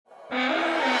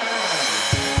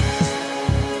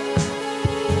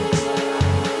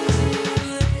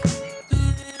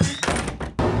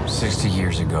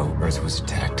Mars was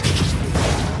attacked.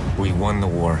 We won the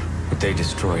war, but they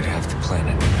destroyed half the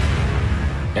planet.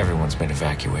 Everyone's been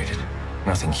evacuated.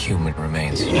 Nothing human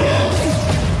remains.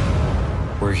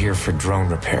 We're here for drone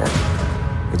repair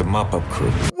with a mop-up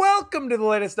crew. Welcome to the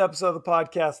latest episode of the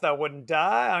podcast That Wouldn't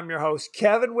Die. I'm your host,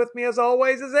 Kevin. With me, as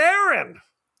always, is Aaron.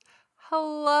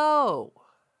 Hello.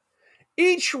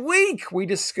 Each week, we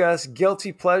discuss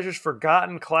guilty pleasures,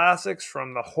 forgotten classics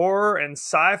from the horror and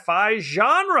sci-fi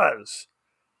genres,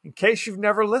 in case you've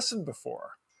never listened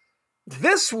before.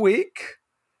 This week,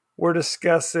 we're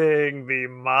discussing the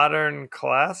modern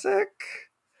classic,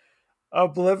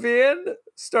 Oblivion,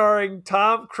 starring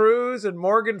Tom Cruise and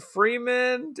Morgan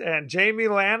Freeman and Jamie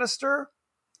Lannister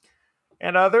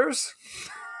and others.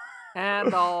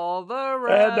 And all the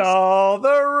rest. And all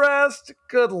the rest.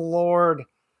 Good Lord.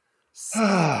 Son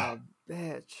of a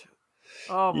bitch.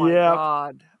 Oh my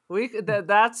God.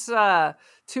 That's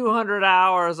 200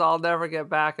 hours I'll never get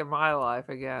back in my life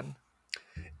again.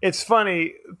 It's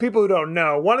funny, people who don't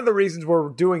know, one of the reasons we're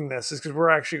doing this is because we're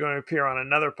actually going to appear on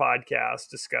another podcast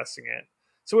discussing it.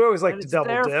 So we always like to double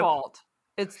dip. It's their fault.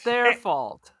 It's their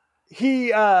fault.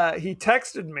 He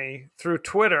texted me through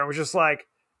Twitter and was just like,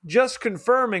 just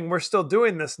confirming we're still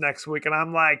doing this next week. And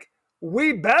I'm like,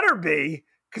 we better be,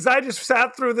 because I just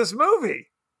sat through this movie.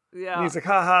 Yeah. And he's like,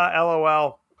 haha,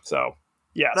 LOL. So,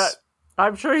 yes.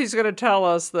 I'm sure he's going to tell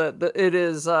us that it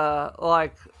is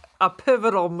like a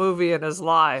pivotal movie in his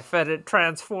life, and it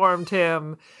transformed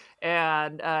him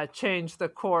and changed the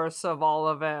course of all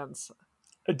events.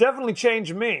 It definitely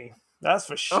changed me. That's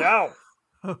for sure.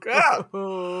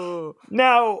 God.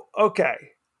 Now, okay.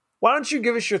 Why don't you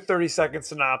give us your 30-second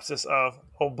synopsis of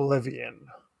Oblivion?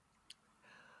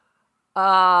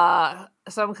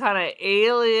 Some kind of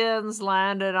aliens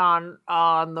landed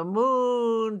on the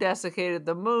moon, desiccated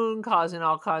the moon, causing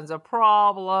all kinds of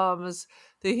problems.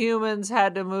 The humans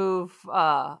had to move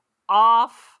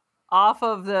off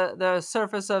of the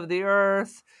surface of the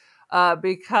Earth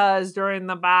because during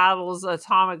the battles,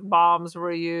 atomic bombs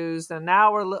were used, and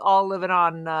now we're all living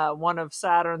on one of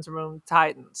Saturn's moon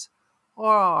Titans.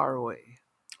 Or are we?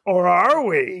 Or are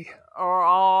we? Or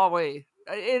are we?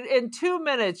 In 2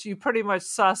 minutes, you pretty much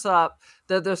suss up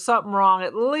that there's something wrong,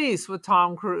 at least with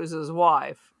Tom Cruise's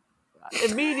wife.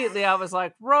 Immediately, I was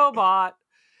like, robot.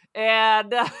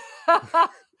 And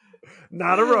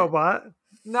not a robot.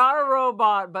 Not a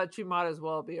robot, but you might as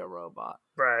well be a robot.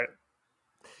 Right.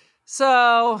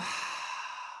 So, oh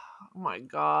my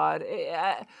God.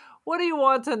 What do you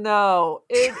want to know?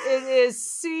 It is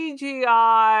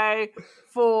CGI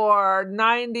for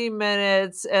 90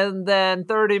 minutes and then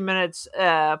 30 minutes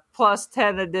plus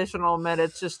 10 additional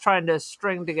minutes just trying to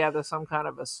string together some kind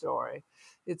of a story.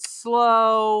 It's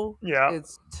slow. Yeah.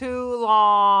 It's too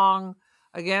long.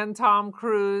 Again, Tom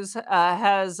Cruise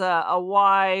has a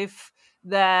wife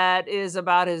that is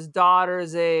about his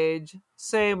daughter's age.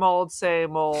 Same old,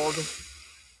 same old.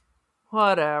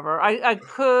 Whatever. I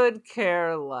could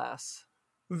care less.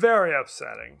 Very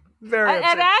upsetting. Very upsetting.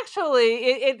 And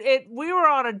actually, we were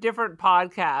on a different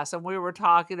podcast and we were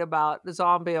talking about the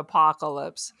zombie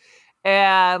apocalypse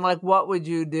and like, what would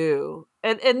you do?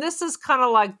 And this is kind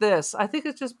of like this. I think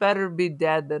it's just better to be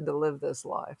dead than to live this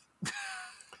life.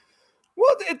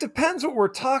 Well, it depends what we're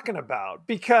talking about,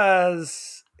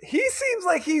 because he seems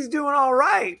like he's doing all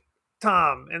right,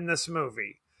 Tom, in this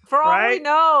movie. For all we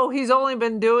know, he's only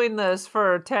been doing this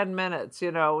for 10 minutes,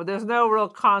 you know. There's no real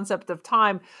concept of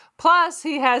time. Plus,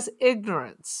 he has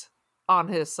ignorance on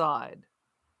his side.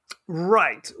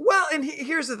 Right. Well, and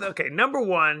here's the thing. Okay, number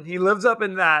one, he lives up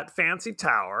in that fancy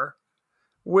tower,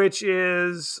 which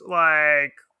is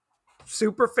like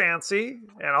super fancy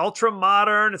and ultra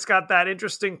modern. It's got that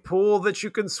interesting pool that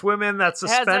you can swim in that's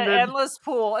suspended. It has an endless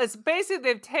pool. It's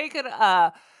basically, they've taken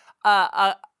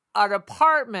an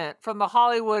apartment from the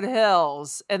Hollywood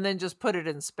Hills and then just put it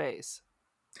in space.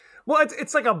 Well,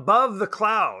 it's like above the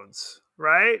clouds,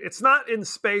 right? It's not in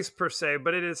space per se,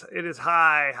 but it is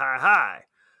high.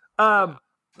 But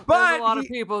there's a lot of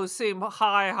people who seem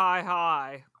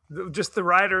high. Just the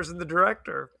writers and the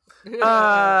director.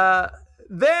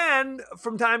 Then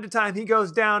from time to time he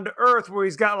goes down to Earth, where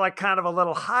he's got like kind of a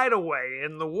little hideaway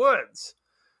in the woods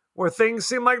where things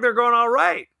seem like they're going all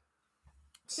right.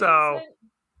 So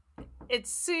it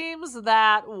seems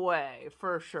that way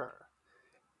for sure.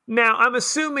 Now, I'm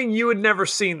assuming you had never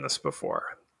seen this before.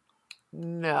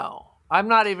 No, I'm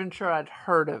not even sure I'd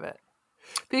heard of it.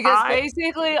 Because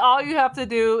basically all you have to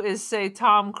do is say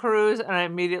Tom Cruise and I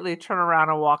immediately turn around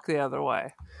and walk the other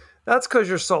way. That's because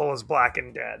your soul is black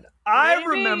and dead. I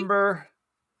remember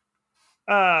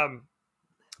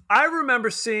I remember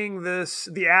seeing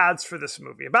the ads for this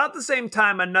movie about the same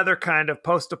time another kind of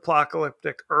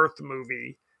post-apocalyptic Earth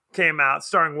movie came out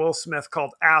starring Will Smith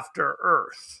called After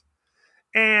Earth.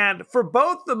 And for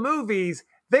both the movies,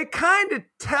 they kind of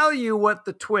tell you what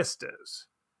the twist is.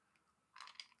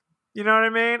 You know what I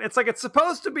mean? It's like it's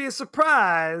supposed to be a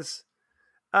surprise,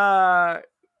 but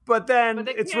then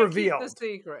they it's can't revealed. keep the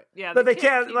secret. Yeah, but they can't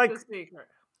can't keep like the secret.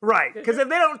 Right, because if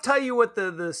they don't tell you what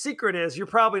the secret is, you're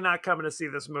probably not coming to see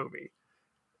this movie,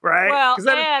 right? Well,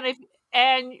 then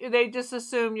and they just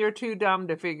assume you're too dumb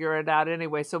to figure it out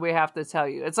anyway, so we have to tell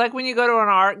you. It's like when you go to an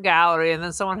art gallery and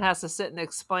then someone has to sit and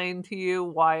explain to you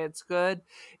why it's good.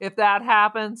 If that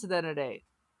happens, then it ain't.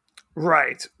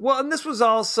 Right. Well, and this was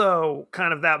also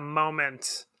kind of that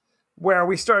moment where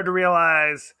we started to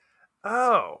realize,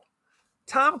 oh,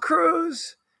 Tom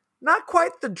Cruise, not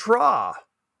quite the draw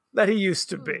that he used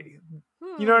to be.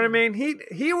 You know what I mean?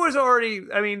 He was already,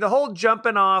 I mean, the whole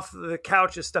jumping off the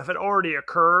couches stuff had already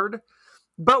occurred,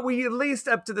 but we at least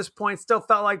up to this point still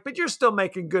felt like, but you're still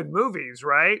making good movies,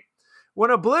 right? When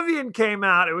Oblivion came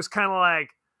out, it was kind of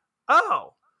like,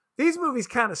 oh, these movies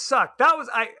kind of suck. That was,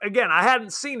 I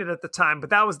hadn't seen it at the time, but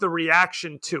that was the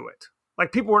reaction to it.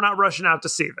 Like people were not rushing out to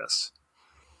see this.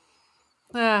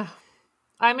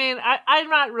 I mean, I'm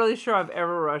not really sure I've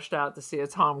ever rushed out to see a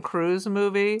Tom Cruise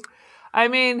movie. I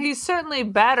mean, he's certainly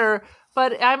better,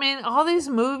 but I mean, all these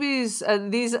movies,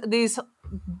 these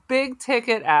big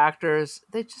ticket actors,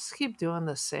 they just keep doing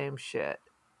the same shit.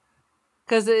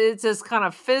 Because it's this kind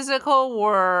of physical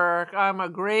work. I'm a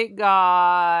great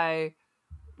guy.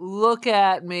 Look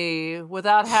at me,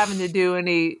 without having to do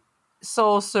any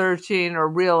soul searching or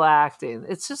real acting.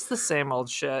 It's just the same old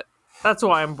shit. That's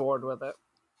why I'm bored with it.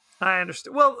 I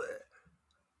understand. Well,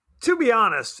 to be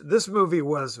honest, this movie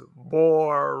was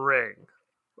boring.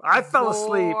 I fell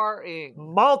asleep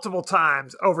multiple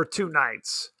times over 2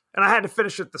 nights, and I had to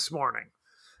finish it this morning.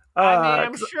 I mean,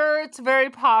 I'm sure it's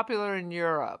very popular in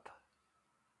Europe.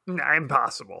 Nah,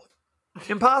 impossible.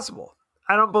 Impossible.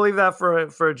 I don't believe that for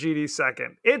a GD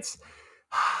second. It's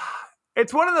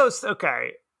one of those.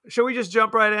 Okay, shall we just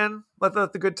jump right in? Let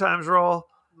the good times roll.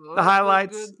 The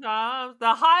highlights. The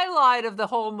highlight of the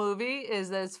whole movie is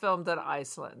that it's filmed in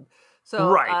Iceland. So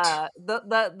right.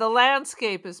 The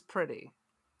landscape is pretty.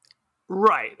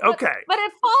 Right. Okay. But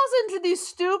it falls into these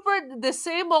stupid, the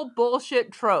same old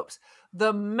bullshit tropes.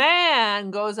 The man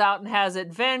goes out and has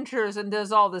adventures and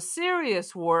does all the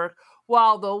serious work,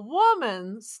 while the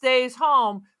woman stays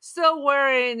home, still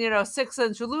wearing,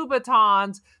 6-inch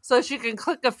Louboutins, so she can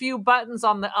click a few buttons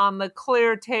on the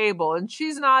clear table, and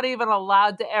she's not even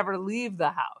allowed to ever leave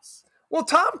the house. Well,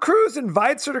 Tom Cruise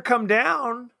invites her to come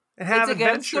down and have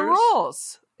adventures. It's against the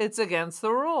rules. It's against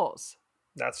the rules.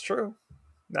 That's true.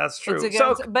 That's true.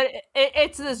 But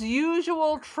it's this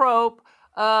usual trope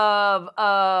of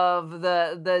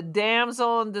the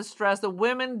damsel in distress. The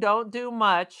women don't do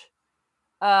much.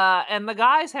 And the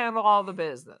guys handle all the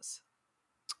business.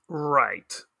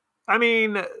 Right. I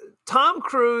mean, Tom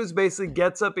Cruise basically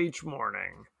gets up each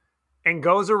morning and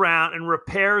goes around and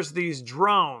repairs these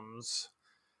drones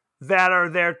that are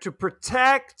there to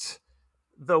protect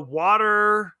the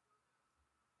water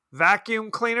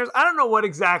vacuum cleaners. I don't know what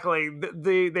exactly.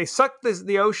 They suck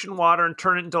the ocean water and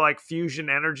turn it into like fusion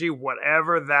energy,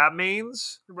 whatever that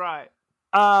means. Right.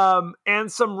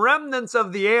 And some remnants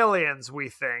of the aliens, we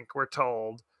think, we're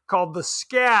told, called the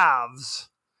scavs,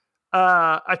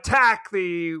 attack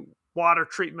the water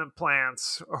treatment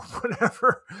plants or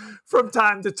whatever from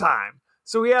time to time.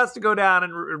 So he has to go down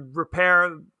and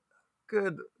repair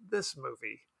this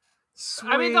movie.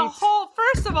 Sweet. I mean,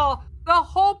 first of all, the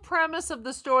whole premise of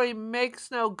the story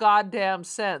makes no goddamn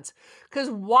sense. Because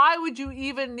why would you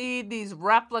even need these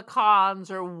replicons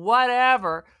or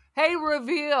whatever? Hey,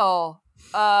 reveal,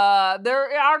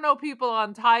 there are no people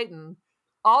on Titan.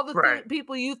 All the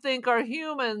people you think are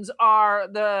humans are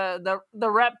the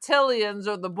reptilians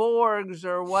or the Borgs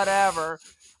or whatever.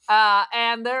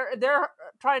 And they're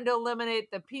trying to eliminate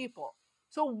the people.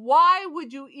 So why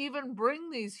would you even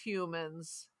bring these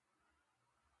humans?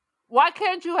 Why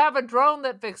can't you have a drone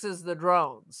that fixes the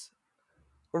drones?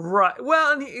 Right.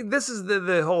 Well, and this is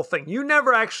the whole thing. You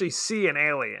never actually see an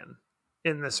alien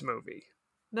in this movie.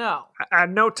 No. At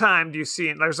no time do you see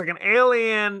it. There's like an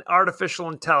alien artificial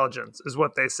intelligence, is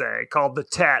what they say, called the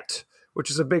Tet,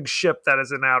 which is a big ship that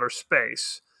is in outer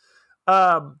space.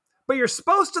 But you're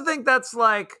supposed to think that's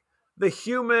like the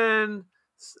human,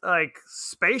 like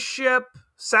spaceship,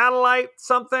 satellite,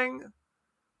 something,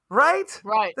 right?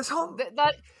 Right. This whole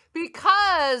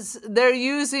because they're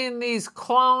using these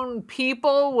clone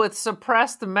people with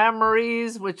suppressed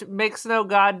memories, which makes no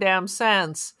goddamn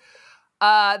sense.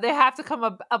 They have to come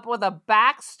up with a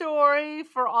backstory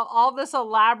for all this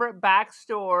elaborate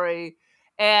backstory,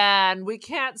 and we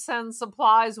can't send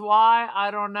supplies. Why?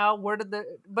 I don't know. Where did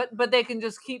but they can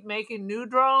just keep making new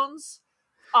drones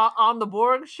on the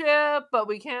Borg ship, but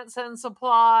we can't send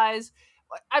supplies.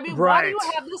 I mean, why do you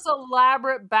Right. have this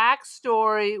elaborate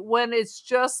backstory when it's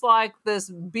just like this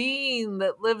being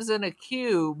that lives in a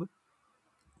cube?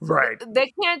 Right.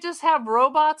 They can't just have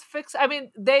robots fix. I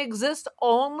mean, they exist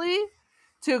only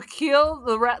to kill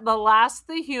the last of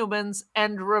the humans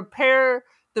and repair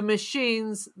the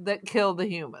machines that kill the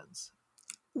humans.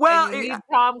 Well, And you need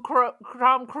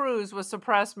Tom Cruise with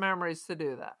suppressed memories to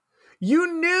do that.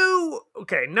 you knew,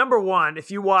 okay, number one,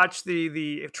 if you watch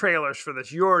the trailers for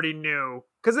this, you already knew,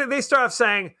 because they start off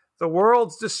saying the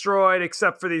world's destroyed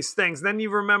except for these things. Then you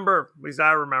remember, at least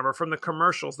I remember from the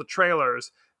commercials, the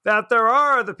trailers, that there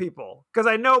are other people, because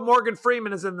I know Morgan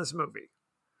Freeman is in this movie.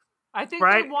 I think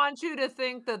Right? they want you to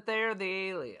think that they're the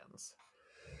aliens.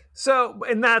 So,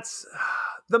 and that's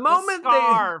the moment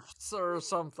scarfs or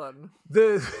something.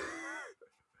 the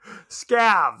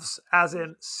scavs, as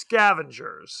in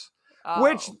scavengers. Oh.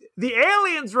 Which the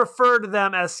aliens refer to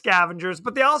them as scavengers,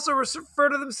 but they also refer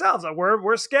to themselves. We're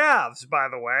scavs, by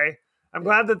the way. I'm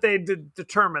glad that they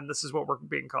determined this is what we're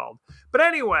being called. But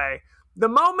anyway, the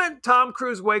moment Tom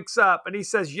Cruise wakes up and he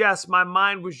says, yes, my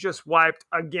mind was just wiped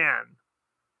again.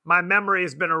 My memory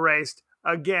has been erased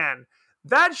again.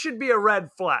 That should be a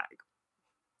red flag.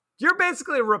 You're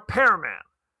basically a repairman.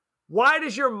 Why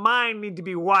does your mind need to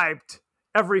be wiped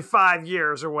every 5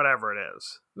 years or whatever it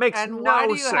is? Makes no sense. And why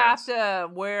do you have to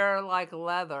wear like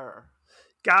leather?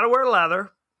 Gotta wear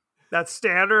leather. That's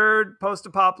standard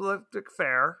post-apocalyptic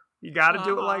fare. You gotta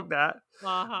do it like that.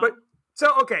 But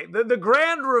so, okay, the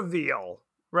grand reveal,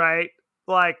 right?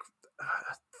 Like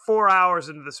 4 hours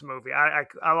into this movie, I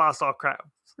lost all crap.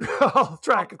 All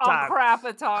track of time. All crap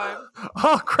of time.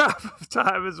 All crap of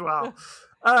time as well.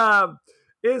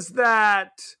 Is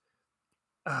that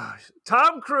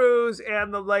Tom Cruise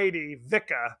and the lady,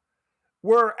 Vika,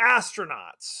 were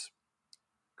astronauts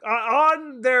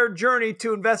on their journey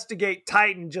to investigate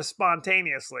Titan just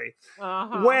spontaneously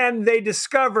when they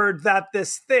discovered that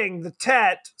this thing, the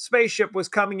Tet spaceship, was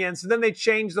coming in. So then they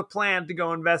changed the plan to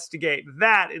go investigate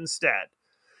that instead.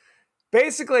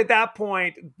 Basically, at that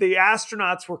point, the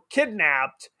astronauts were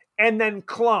kidnapped and then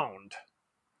cloned,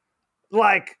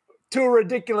 like to a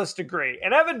ridiculous degree.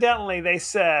 And evidently, they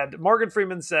said, Morgan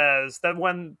Freeman says, that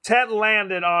when Tet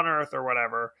landed on Earth or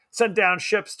whatever, sent down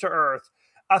ships to Earth,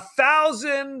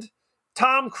 1,000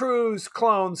 Tom Cruise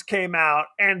clones came out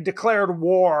and declared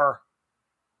war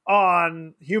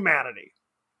on humanity.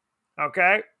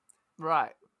 Okay?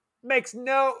 Right. Makes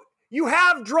no... You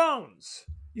have drones.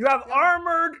 You have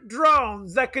armored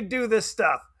drones that could do this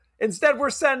stuff. Instead, we're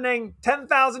sending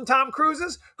 10,000 Tom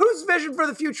Cruises. Whose vision for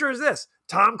the future is this?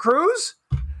 Tom Cruise?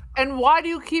 And why do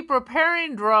you keep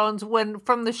repairing drones when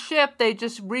from the ship they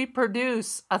just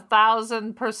reproduce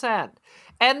 1,000%?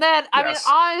 And then, I mean,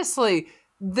 honestly,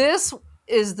 this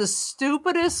is the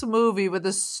stupidest movie with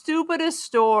the stupidest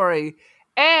story.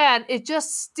 And it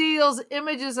just steals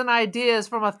images and ideas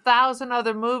from 1,000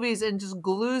 other movies and just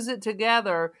glues it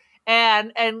together.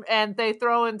 And they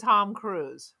throw in Tom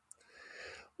Cruise.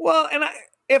 Well, and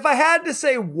if I had to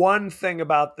say one thing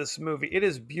about this movie, it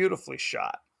is beautifully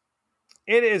shot.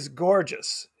 It is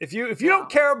gorgeous. If you don't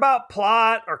care about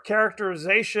plot or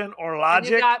characterization or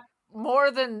logic, and you got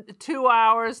more than 2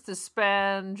 hours to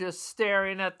spend just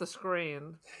staring at the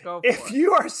screen. Go for it. If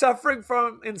you are suffering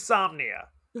from insomnia,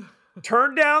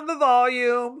 turn down the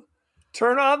volume,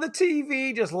 turn on the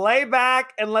TV, just lay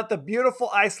back and let the beautiful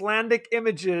Icelandic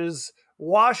images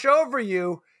wash over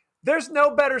you. There's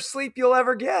no better sleep you'll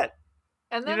ever get.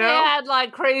 And then they had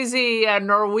like crazy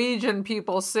Norwegian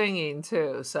people singing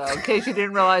too. So in case you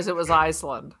didn't realize it was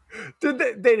Iceland.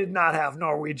 They did not have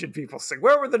Norwegian people sing.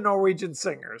 Where were the Norwegian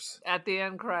singers? At the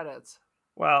end credits.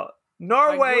 Well,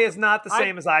 Norway is not the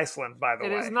same as Iceland, by the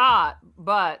way. It is not,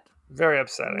 but very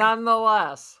upsetting.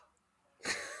 Nonetheless.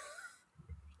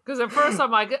 Because at first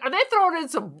I'm like, are they throwing in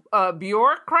some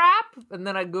Bjork crap? And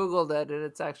then I Googled it, and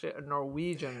it's actually a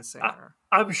Norwegian singer.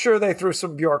 I'm sure they threw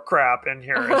some Bjork crap in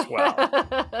here as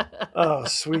well. Oh,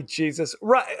 sweet Jesus.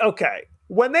 Right, okay.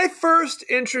 When they first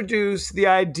introduced the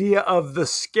idea of the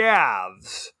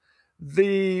scavs,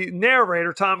 the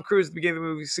narrator, Tom Cruise, at the beginning of the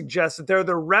movie, suggests that they're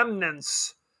the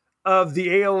remnants of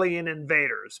the alien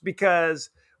invaders.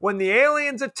 Because when the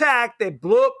aliens attacked, they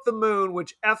blew up the moon,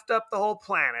 which effed up the whole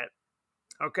planet.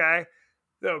 Okay,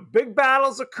 the big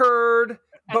battles occurred,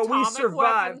 but we survived.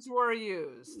 Weapons were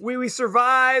used. We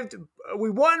survived. We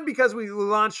won because we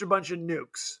launched a bunch of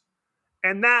nukes,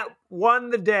 and that won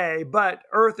the day, but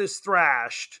Earth is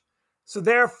thrashed. So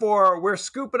therefore, we're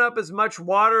scooping up as much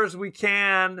water as we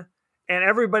can, and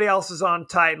everybody else is on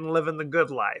Titan living the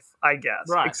good life, I guess,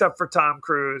 Right. except for Tom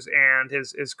Cruise and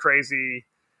his crazy,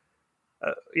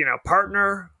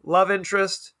 partner, love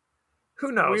interest.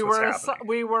 Who knows what's happening?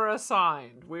 We were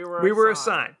assigned. We were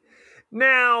assigned.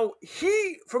 Now,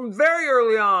 from very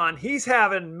early on, he's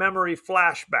having memory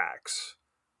flashbacks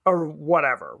or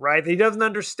whatever, right? He doesn't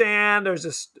understand. There's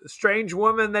a strange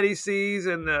woman that he sees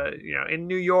in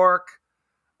New York.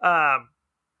 But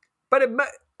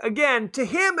again, to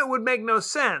him, it would make no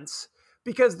sense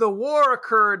because the war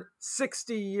occurred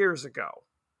 60 years ago,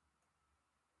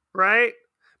 right?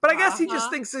 But I guess he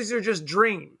just thinks these are just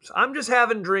dreams. I'm just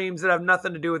having dreams that have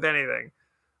nothing to do with anything.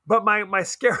 But my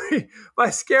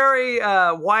scary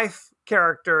wife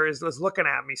character is looking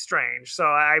at me strange. So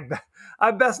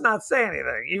I best not say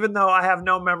anything, even though I have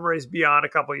no memories beyond a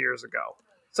couple years ago.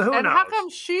 So who knows? And how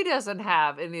come she doesn't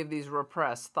have any of these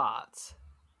repressed thoughts?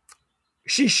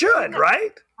 She should,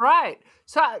 right? Right.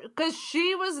 So, because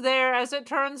she was there, as it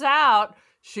turns out,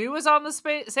 she was on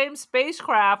the same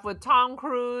spacecraft with Tom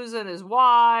Cruise and his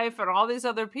wife and all these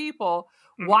other people.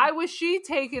 Mm-hmm. Why was she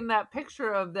taking that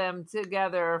picture of them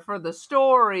together for the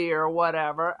story or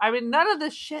whatever? I mean, none of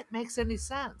this shit makes any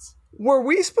sense. Were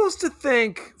we supposed to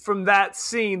think from that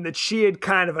scene that she had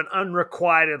kind of an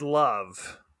unrequited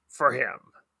love for him?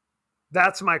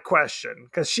 That's my question,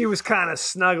 because she was kind of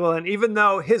snuggling, even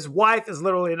though his wife is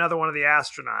literally another one of the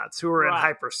astronauts who are in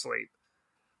hypersleep.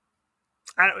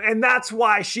 And that's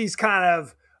why she's kind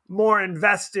of more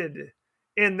invested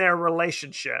in their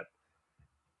relationship.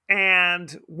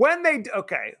 And when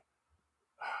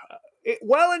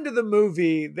well into the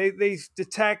movie, they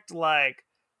detect like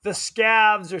the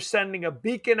scavs are sending a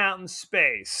beacon out in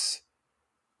space,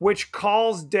 which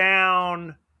calls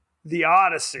down the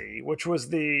Odyssey, which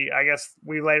was I guess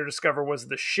we later discover was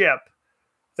the ship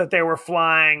that they were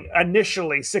flying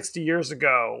initially 60 years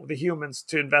ago, the humans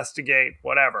to investigate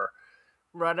whatever.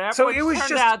 Right. So it was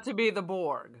turned out to be the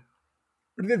Borg.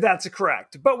 That's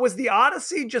correct. But was the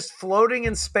Odyssey just floating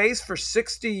in space for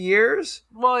 60 years?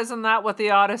 Well, isn't that what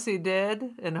the Odyssey did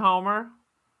in Homer?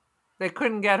 They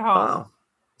couldn't get home. Oh,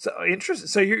 so interesting.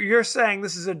 So you're saying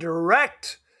this is a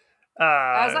direct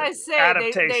as I say,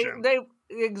 adaptation.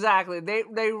 Exactly.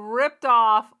 They ripped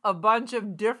off a bunch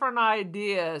of different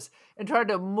ideas and tried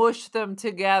to mush them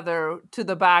together to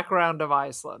the background of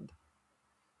Iceland.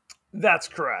 That's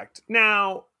correct.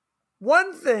 Now,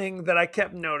 one thing that I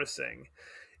kept noticing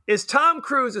is Tom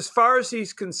Cruise, as far as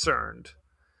he's concerned,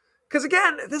 because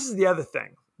again, this is the other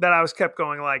thing that I was kept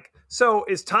going like, so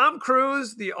is Tom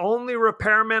Cruise the only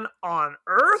repairman on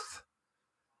Earth?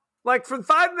 Like for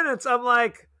 5 minutes, I'm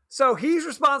like, so he's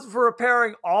responsible for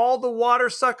repairing all the water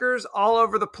suckers all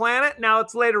over the planet. Now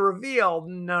it's later revealed,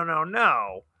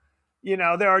 no.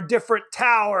 There are different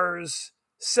towers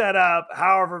set up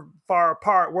however far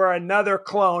apart where another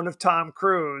clone of Tom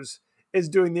Cruise is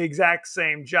doing the exact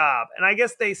same job. And I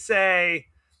guess they say,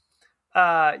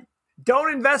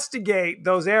 don't investigate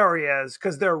those areas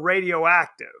because they're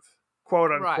radioactive,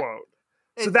 quote unquote.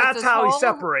 Right. So that's how he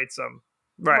separates them.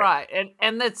 Right.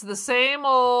 And it's the same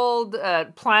old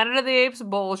Planet of the Apes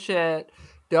bullshit.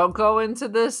 Don't go into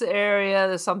this area.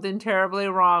 There's something terribly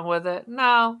wrong with it.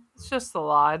 No, it's just a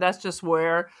lie. That's just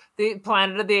where the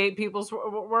Planet of the Ape peoples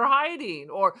were hiding.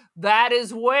 Or that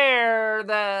is where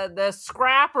the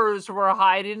scrappers were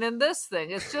hiding in this thing.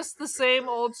 It's just the same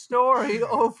old story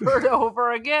over and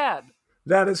over again.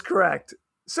 That is correct.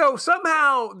 So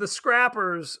somehow the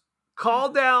scrappers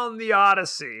called down the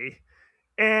Odyssey,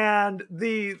 and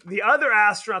the other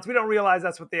astronauts, we don't realize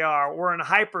that's what they are, were in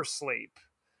hypersleep.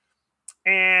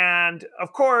 And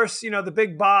of course, the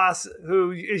big boss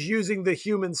who is using the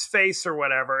human's face or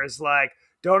whatever is like,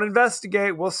 don't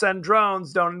investigate. We'll send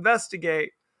drones. Don't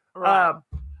investigate. Right.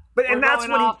 And that's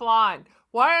when offline.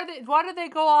 Why do they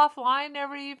go offline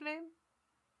every evening?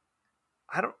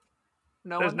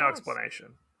 There's no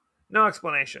explanation. No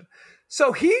explanation.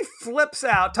 So he flips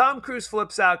out. Tom Cruise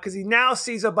flips out because he now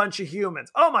sees a bunch of humans.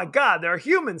 Oh my God, there are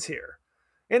humans here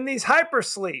in these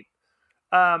hypersleep.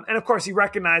 And of course, he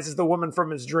recognizes the woman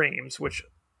from his dreams, which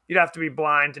you'd have to be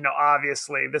blind to know.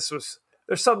 Obviously, there's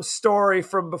some story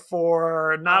from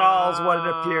before. Not all is what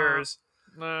it appears.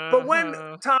 But when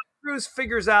Tom Cruise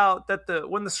figures out that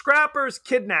when the scrappers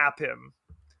kidnap him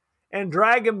and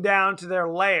drag him down to their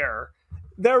lair,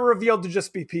 they're revealed to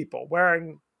just be people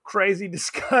wearing crazy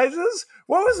disguises.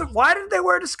 What was it? Why did they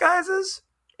wear disguises?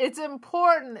 It's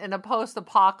important in a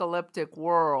post-apocalyptic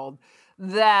world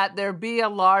that there be a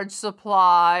large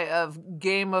supply of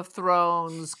Game of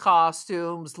Thrones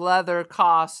costumes, leather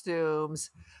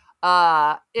costumes.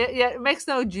 It makes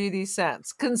no GD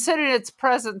sense. Considering its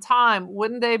present time,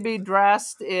 wouldn't they be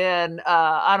dressed in,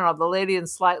 I don't know, the lady in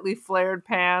slightly flared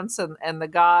pants and the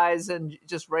guys in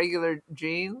just regular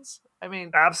jeans? I mean,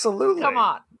 Absolutely. come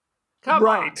on. Come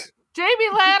on. Jamie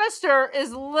Lannister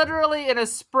is literally in a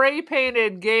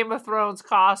spray-painted Game of Thrones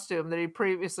costume that he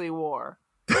previously wore.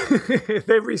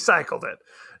 They recycled it.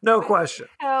 No question.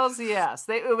 Hells yes.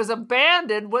 It was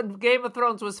abandoned when Game of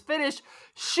Thrones was finished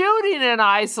shooting in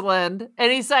Iceland.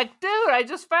 And he's like, dude, I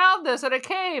just found this in a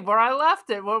cave where I left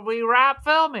it when we wrapped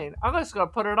filming. I'm just going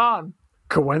to put it on.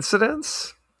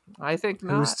 Coincidence? I think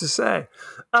not. Who's to say?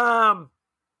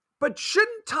 But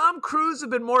shouldn't Tom Cruise have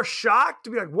been more shocked to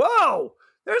be like, whoa,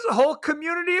 there's a whole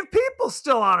community of people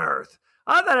still on Earth.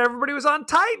 I thought everybody was on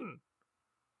Titan.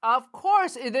 Of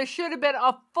course, there should have been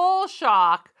a full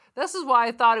shock. This is why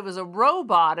I thought it was a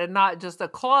robot and not just a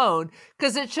clone,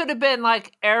 because it should have been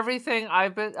like everything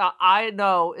I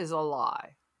know is a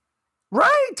lie.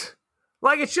 Right?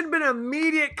 Like it should have been an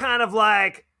immediate kind of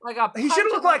like a punch he should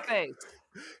have looked like face.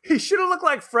 He should have looked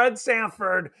like Fred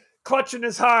Sanford clutching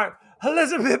his heart.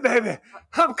 Elizabeth, baby,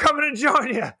 I'm coming to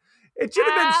join you. It should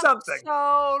have been something.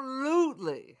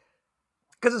 Absolutely.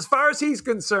 Because as far as he's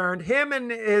concerned, him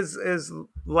and his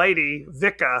lady,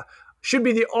 Vika, should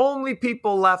be the only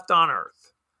people left on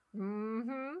Earth.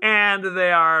 Mm-hmm. And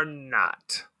they are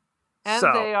not.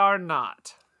 They are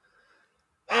not.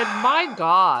 And my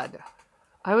God,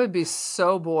 I would be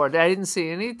so bored. I didn't see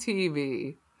any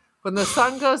TV. When the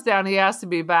sun goes down, he has to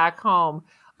be back home.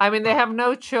 I mean, they have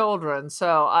no children,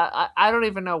 so I don't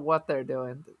even know what they're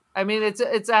doing. I mean,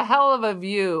 it's a hell of a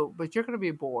view, but you're going to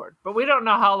be bored. But we don't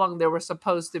know how long they were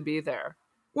supposed to be there.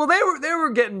 Well, they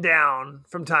were getting down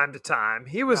from time to time.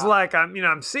 He was like,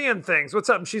 I'm seeing things. What's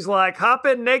up? And she's like, hop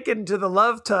in naked into the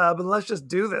love tub and let's just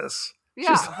do this.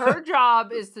 Yeah, her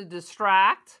job is to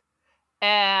distract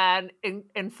and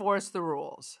enforce the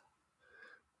rules.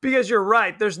 Because you're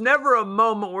right. There's never a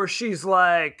moment where she's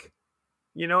like,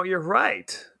 you're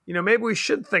right. Maybe we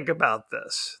should think about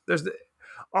this.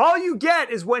 All you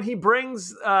get is when he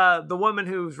brings the woman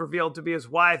who's revealed to be his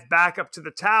wife back up to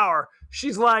the tower.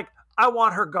 She's like, I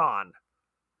want her gone.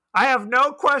 I have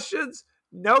no questions,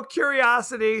 no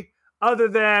curiosity other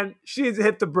than she's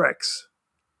hit the bricks.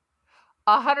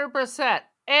 100%.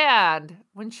 And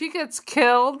when she gets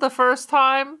killed the first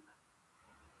time,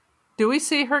 do we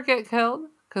see her get killed?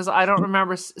 Because I don't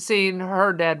remember seeing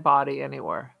her dead body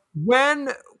anywhere. When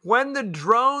the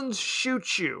drones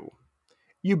shoot you,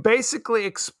 you basically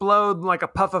explode like a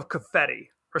puff of confetti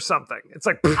or something. It's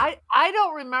like I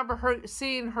don't remember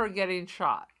seeing her getting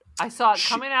shot. I saw it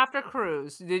coming after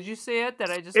Cruz. Did you see it? Did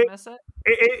I just miss it?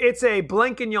 It's a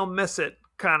blink and you'll miss it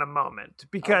kind of moment.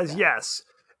 Because yes,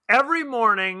 every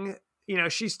morning,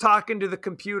 she's talking to the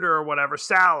computer or whatever,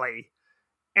 Sally.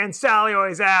 And Sally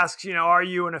always asks, are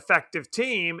you an effective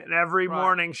team? And every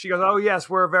morning she goes, oh yes,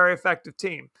 we're a very effective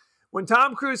team. When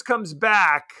Tom Cruise comes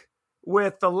back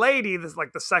with the lady, this is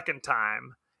like the second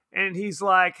time, and he's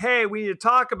like, hey, we need to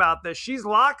talk about this. She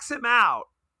locks him out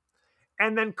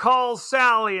and then calls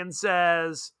Sally and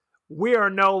says, we are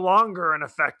no longer an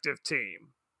effective team.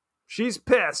 She's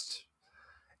pissed.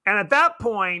 And at that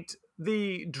point,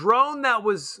 the drone that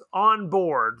was on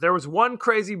board, there was one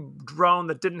crazy drone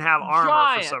that didn't have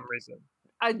armor for some reason.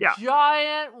 A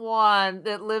giant one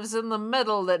that lives in the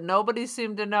middle that nobody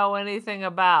seemed to know anything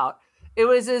about. It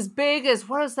was as big as,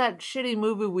 what is that shitty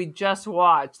movie we just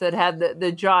watched that had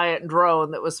the giant drone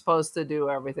that was supposed to do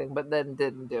everything, but then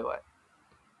didn't do it?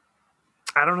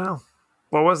 I don't know.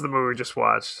 What was the movie we just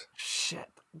watched? Shit.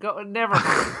 Never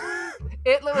mind.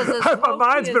 It was as my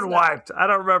mind's been wiped. I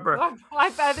don't remember. I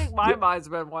think my mind's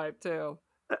been wiped too.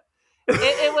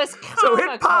 It was comical so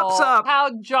it pops up.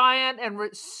 How giant and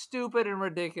stupid and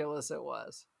ridiculous it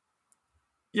was.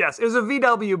 Yes, it was a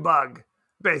VW bug,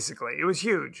 basically. It was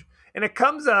huge. And it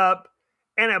comes up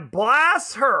and it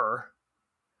blasts her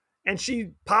and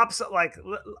she pops up like,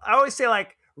 I always say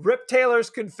like Rip Taylor's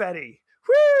confetti.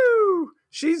 Woo!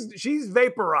 She's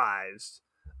vaporized.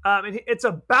 And it's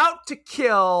about to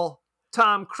kill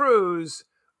Tom Cruise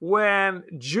when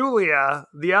Julia,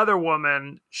 the other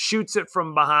woman, shoots it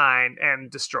from behind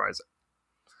and destroys it.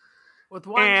 With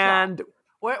one shot.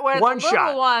 Where one the little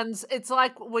shot. Ones, it's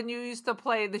like when you used to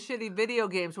play the shitty video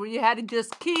games where you had to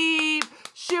just keep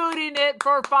shooting it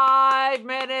for 5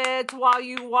 minutes while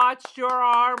you watched your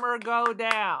armor go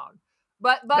down.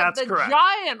 But that's the correct.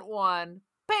 Giant one,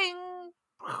 ping.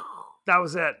 That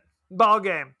was it. Ball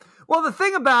game. Well, the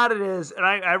thing about it is, and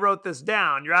I wrote this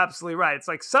down, you're absolutely right. It's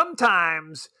like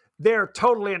sometimes they're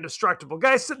totally indestructible.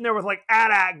 Guys sitting there with like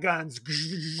AT-AT guns,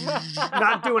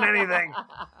 not doing anything.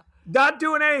 Not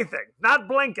doing anything. Not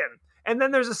blinking. And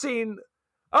then there's a scene,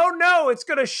 oh no, it's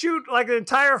going to shoot like an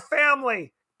entire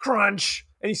family. Crunch.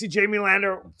 And you see Jamie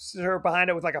Lannister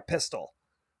behind it with like a pistol.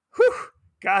 Whew.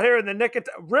 Got here in the nick of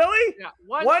time. Really? Yeah,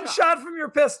 one shot from your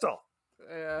pistol.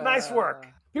 Nice work.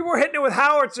 People were hitting it with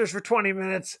howitzers for 20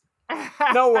 minutes.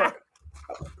 No work.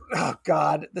 Oh,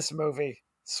 God, this movie.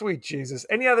 Sweet Jesus.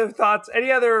 Any other thoughts?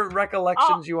 Any other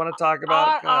recollections you want to talk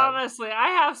about? Honestly, I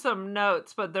have some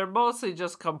notes, but they're mostly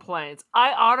just complaints.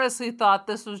 I honestly thought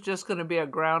this was just going to be a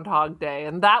Groundhog Day,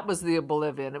 and that was the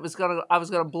Oblivion. I was going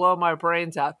to blow my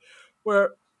brains out.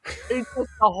 Where it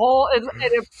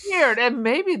appeared, and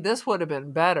maybe this would have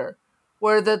been better,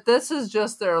 where that this is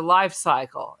just their life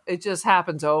cycle. It just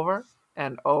happens over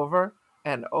and over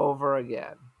and over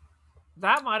again.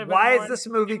 That might have been. Why is this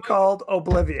movie called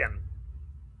Oblivion?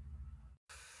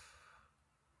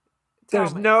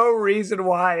 There's no reason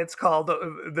why it's called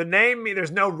the name.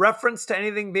 There's no reference to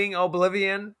anything being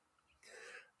Oblivion.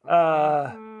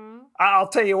 I'll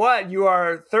tell you what, you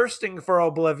are thirsting for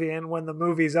Oblivion when the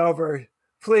movie's over.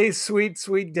 Please, sweet,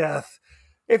 sweet death.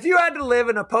 If you had to live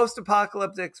in a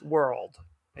post-apocalyptic world,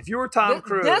 if you were Tom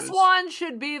Cruise... This one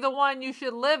should be the one you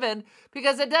should live in,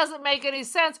 because it doesn't make any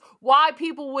sense why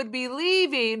people would be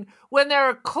leaving when there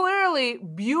are clearly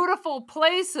beautiful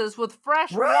places with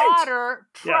fresh water,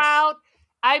 trout. Yes.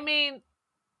 I mean,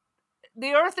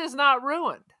 the earth is not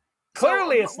ruined.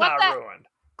 Clearly it's not ruined.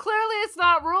 Clearly it's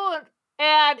not ruined.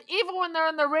 And even when they're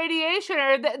in the radiation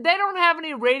area, they don't have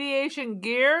any radiation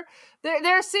gear.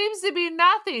 There seems to be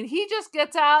nothing. He just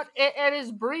gets out and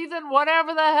is breathing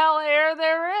whatever the hell air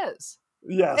there is.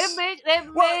 Yes. It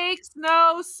makes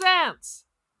no sense.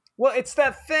 Well, it's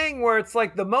that thing where it's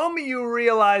like the moment you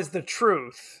realize the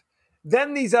truth,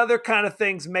 then these other kind of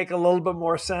things make a little bit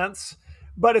more sense.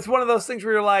 But it's one of those things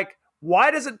where you're like, why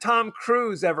doesn't Tom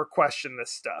Cruise ever question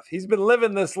this stuff? He's been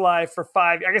living this life for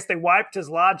 5 years. I guess they wiped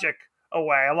his logic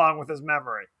away along with his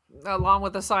memory. Along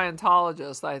with the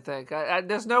Scientologist, I think.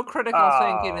 There's no critical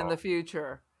thinking in the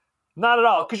future. Not at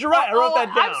all. Because you're right. I wrote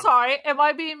that down. I'm sorry. Am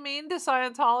I being mean to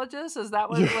Scientologists? Is that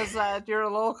what was that your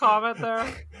little comment there?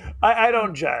 I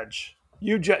don't judge.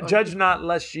 You judge not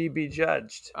lest ye be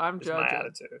judged. I'm judging. My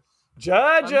attitude.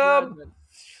 Judge them.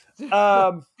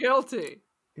 Guilty.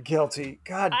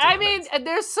 God damn I mean,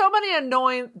 there's so many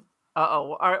annoying...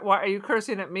 Are you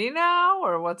cursing at me now,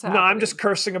 or what's happening? No, I'm just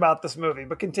cursing about this movie,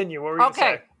 but continue. What were you going to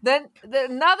say? Then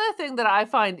another thing that I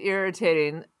find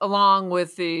irritating, along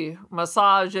with the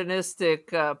misogynistic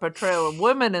portrayal of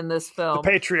women in this film, the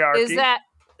patriarchy, is that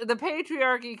the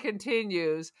patriarchy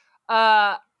continues.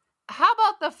 How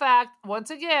about the fact, once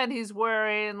again, he's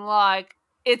wearing, like,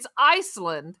 it's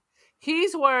Iceland.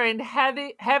 He's wearing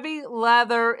heavy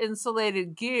leather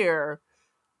insulated gear.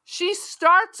 She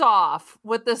starts off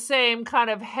with the same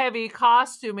kind of heavy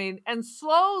costuming, and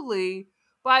slowly,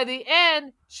 by the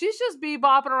end, she's just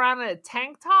bebopping around in a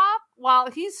tank top while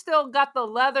he's still got the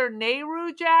leather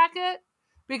Nehru jacket,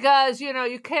 because,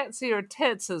 you can't see her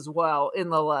tits as well in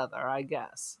the leather, I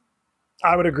guess.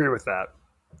 I would agree with that.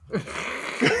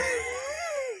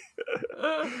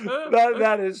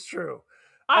 that is true.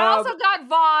 I also got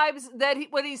vibes that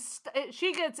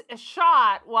she gets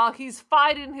shot while he's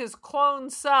fighting his clone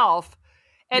self,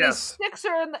 and he sticks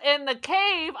her in the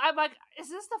cave. I'm like, is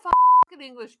this the fucking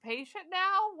English Patient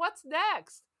now? What's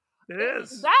next? It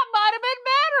is. That might have been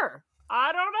better.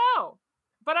 I don't know.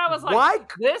 But I was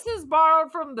like, this is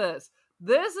borrowed from this.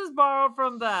 This is borrowed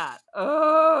from that.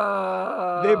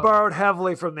 They borrowed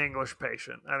heavily from the English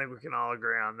Patient. I think we can all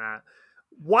agree on that.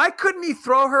 Why couldn't he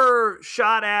throw her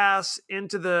shot ass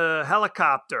into the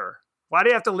helicopter? Why do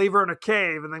you have to leave her in a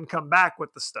cave and then come back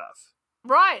with the stuff?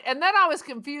 Right. And then I was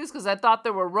confused because I thought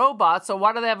there were robots. So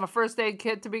why do they have a first aid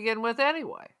kit to begin with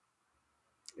anyway?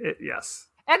 Yes.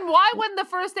 And why wouldn't the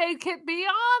first aid kit be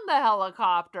on the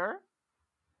helicopter?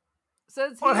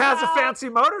 It has a fancy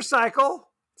motorcycle.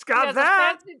 It's got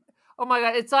that. Oh my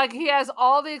God. It's like he has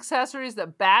all the accessories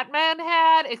that Batman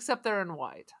had, except they're in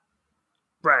white.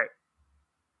 Right.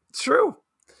 It's true.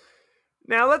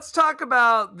 Now let's talk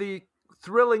about the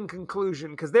thrilling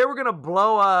conclusion, because they were going to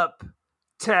blow up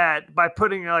Tet by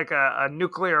putting like a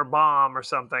nuclear bomb or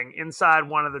something inside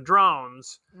one of the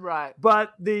drones. Right.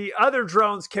 But the other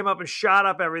drones came up and shot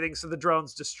up everything, so the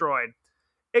drone's destroyed.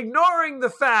 Ignoring the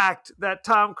fact that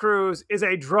Tom Cruise is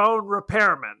a drone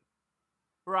repairman.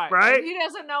 Right. And he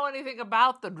doesn't know anything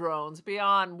about the drones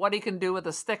beyond what he can do with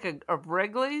a stick of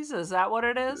Wrigley's. Is that what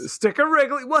it is? Stick of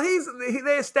Wrigley. Well,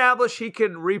 they establish he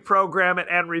can reprogram it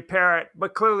and repair it,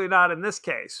 but clearly not in this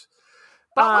case.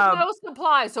 But with no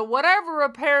supply, so whatever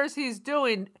repairs he's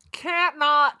doing can't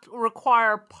not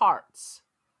require parts.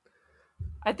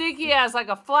 I think he has like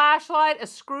a flashlight, a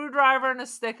screwdriver, and a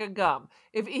stick of gum.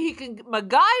 If he can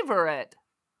MacGyver it,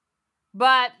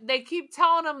 but they keep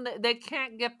telling him that they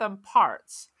can't get them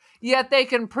parts. Yet they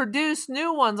can produce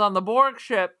new ones on the Borg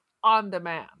ship on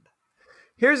demand.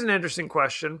 Here's an interesting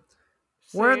question.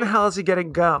 Where in the hell is he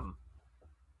getting gum?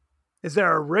 Is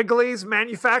there a Wrigley's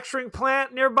manufacturing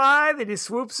plant nearby that he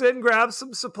swoops in, grabs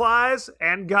some supplies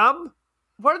and gum?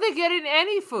 Where are they getting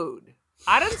any food?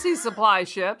 I didn't see supply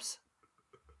ships.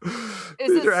 Is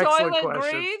it Soylent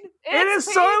Green? It is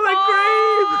Soylent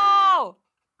Green!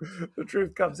 The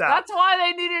truth comes out. That's why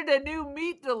they needed a new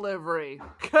meat delivery.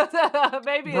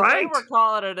 Maybe right? They were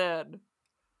calling it in.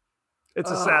 It's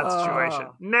a sad situation.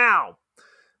 Now,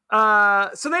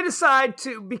 so they decide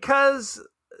to, because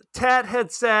Tet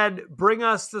had said, bring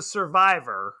us the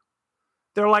survivor.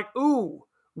 They're like, ooh,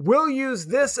 we'll use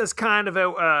this as kind of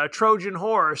a Trojan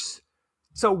horse.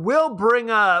 So we'll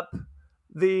bring up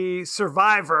the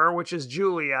survivor, which is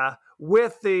Julia,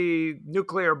 with the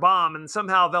nuclear bomb, and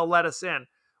somehow they'll let us in.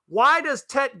 Why does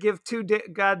Tet give two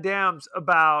goddams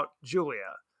about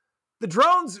Julia? The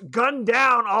drones gun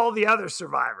down all the other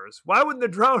survivors. Why wouldn't they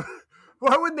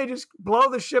just blow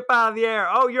the ship out of the air?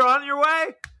 Oh, you're on your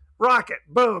way? Rocket,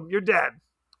 boom, you're dead.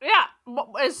 Yeah,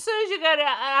 as soon as you get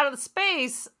out of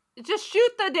space, just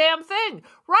shoot the damn thing.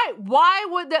 Right, why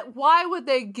would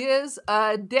they give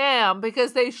a damn?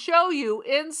 Because they show you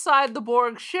inside the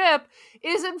Borg ship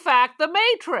is in fact the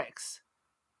Matrix.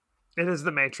 It is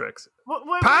the Matrix.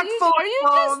 Are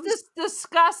you just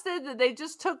disgusted that they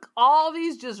just took all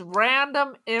these just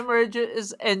random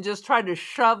images and just tried to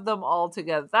shove them all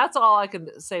together? That's all I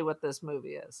can say what this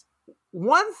movie is.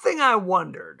 One thing I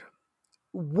wondered,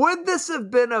 would this have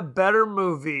been a better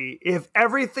movie if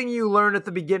everything you learn at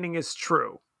the beginning is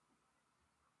true?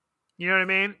 You know what I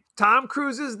mean? Tom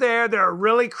Cruise is there. There are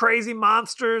really crazy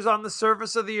monsters on the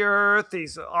surface of the earth.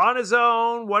 He's on his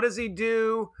own. What does he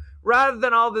do? Rather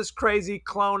than all this crazy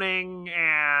cloning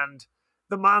and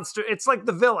the monster. It's like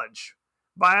The Village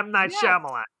by M. Night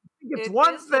Shyamalan. It's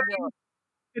one thing.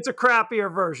 It's a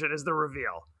crappier version is the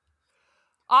reveal.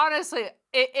 Honestly,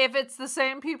 if it's the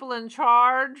same people in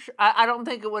charge, I don't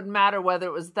think it would matter whether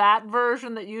it was that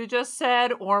version that you just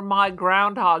said or my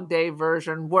Groundhog Day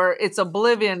version where it's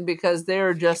Oblivion because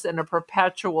they're just in a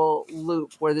perpetual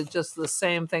loop where just the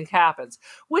same thing happens,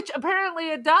 which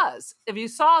apparently it does. If you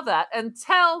saw that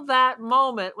until that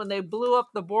moment when they blew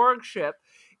up the Borg ship,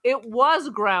 it was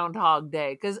Groundhog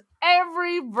Day because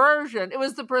every version, it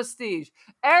was The Prestige,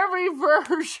 every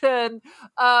version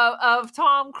of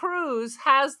Tom Cruise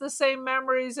has the same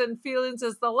memories and feelings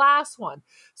as the last one.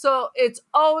 So it's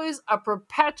always a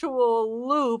perpetual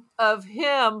loop of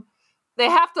him.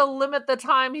 They have to limit the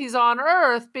time he's on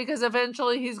Earth because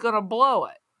eventually he's going to blow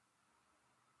it.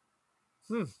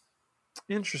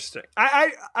 Interesting.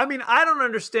 I mean, I don't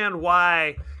understand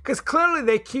why, because clearly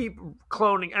they keep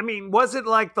cloning. I mean, was it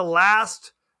like the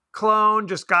last clone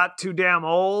just got too damn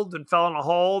old and fell in a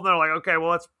hole? They're like, okay,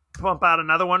 well, let's pump out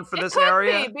another one for this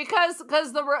area. Because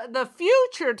the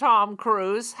future Tom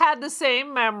Cruise had the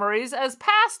same memories as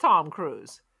past Tom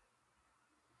Cruise.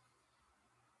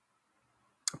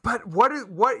 But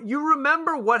what you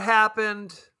remember what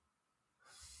happened?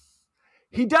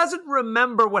 He doesn't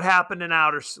remember what happened in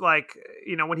outer, like,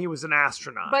 you know, when he was an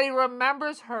astronaut. But he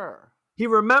remembers her. He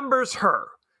remembers her.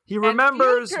 He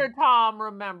remembers. Future Tom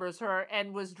remembers her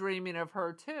and was dreaming of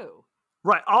her too.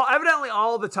 Right. Evidently,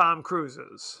 all the Tom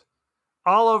Cruises,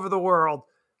 all over the world,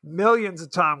 millions of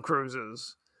Tom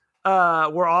Cruises,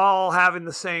 were all having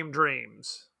the same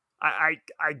dreams. I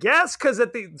guess because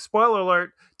at the spoiler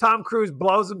alert, Tom Cruise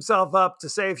blows himself up to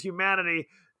save humanity.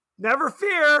 Never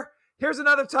fear. Here's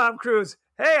another Tom Cruise.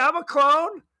 Hey, I'm a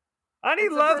clone. I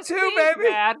need love too, baby.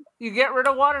 Dad. You get rid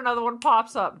of one, another one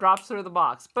pops up, drops through the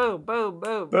box. Boom, boom,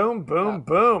 boom. Boom, boom,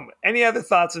 boom. Any other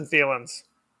thoughts and feelings?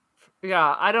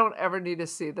 Yeah, I don't ever need to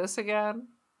see this again.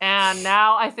 And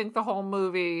now I think the whole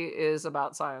movie is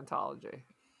about Scientology.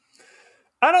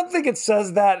 I don't think it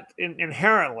says that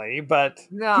inherently, but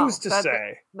who's to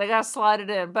say? They got to slide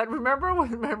it in. But remember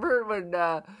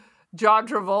when John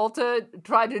Travolta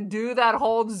tried to do that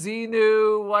whole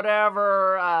Xenu,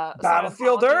 whatever.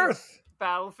 Battlefield Earth.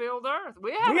 Battlefield Earth.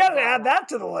 We got to add that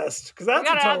to the list because that's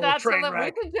a total train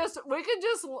wreck. We could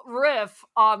just riff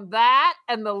on that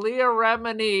and the Leah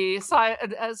Remini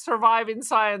surviving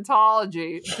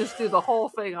Scientology. Just do the whole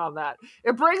thing on that.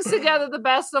 It brings together the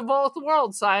best of both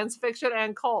worlds, science fiction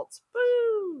and cults.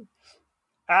 Woo!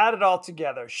 Add it all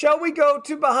together. Shall we go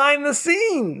to behind the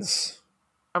scenes?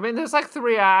 I mean, there's like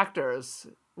 3 actors.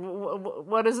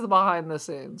 What is the behind the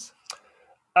scenes?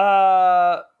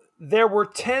 There were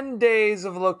 10 days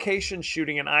of location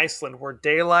shooting in Iceland where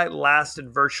daylight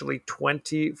lasted virtually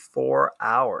 24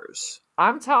 hours.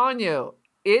 I'm telling you,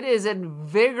 it is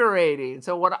invigorating.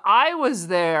 So when I was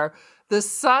there, the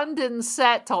sun didn't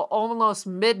set till almost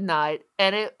midnight,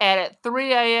 and at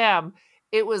 3 a.m.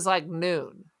 it was like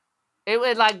noon. It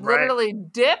would literally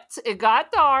dipped, it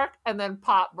got dark, and then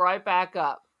popped right back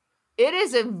up. It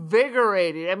is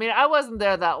invigorating. I mean, I wasn't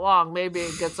there that long. Maybe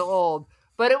it gets old.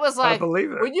 But it was like,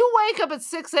 believe it. when you wake up at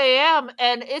 6 a.m.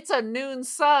 and it's a noon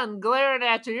sun glaring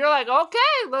at you, you're like, okay,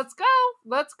 let's go.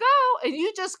 And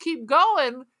you just keep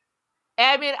going.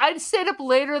 I mean, I'd stayed up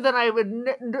later than I would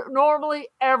normally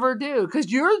ever do because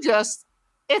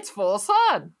it's full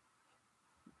sun.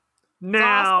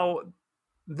 Now, awesome.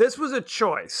 This was a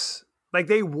choice. Like,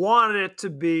 they wanted it to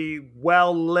be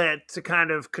well lit to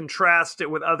kind of contrast it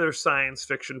with other science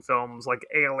fiction films like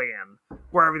Alien,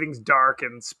 where everything's dark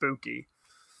and spooky.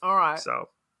 All right. So,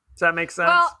 does that make sense?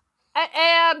 Well,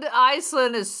 and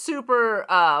Iceland is super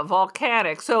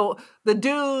volcanic. So the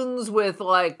dunes with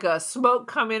smoke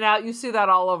coming out, you see that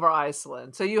all over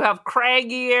Iceland. So you have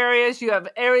craggy areas, you have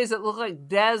areas that look like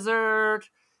desert,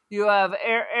 you have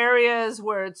areas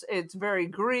where it's very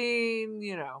green,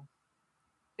 you know.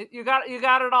 You got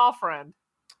it all, friend.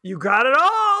 You got it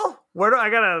all. Where do I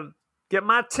gotta get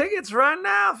my tickets right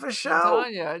now for sure? I'm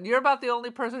telling you, you're about the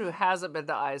only person who hasn't been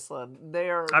to Iceland.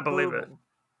 I believe it.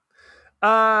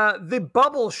 The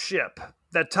bubble ship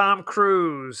that Tom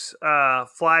Cruise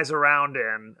flies around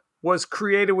in was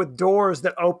created with doors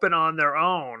that open on their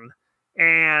own,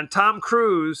 and Tom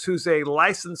Cruise, who's a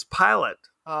licensed pilot,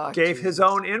 gave his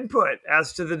own input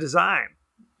as to the design.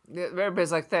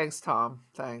 Everybody's like, "Thanks, Tom.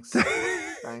 Thanks."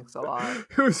 Thanks a lot.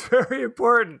 It was very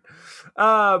important.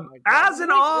 As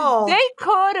in all, they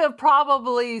could have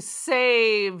probably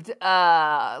saved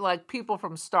people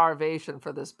from starvation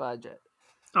for this budget.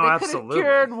 Oh, they absolutely. Could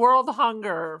have cured world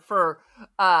hunger for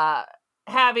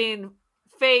having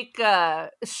fake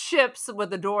ships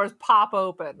with the doors pop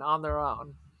open on their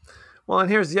own. Well, and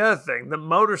here's the other thing, the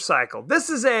motorcycle. This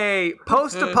is a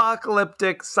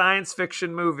post-apocalyptic science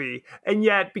fiction movie, and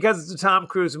yet, because it's a Tom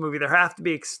Cruise movie, there have to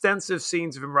be extensive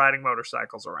scenes of him riding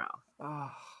motorcycles around.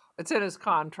 Oh, it's in his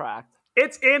contract.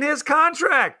 It's in his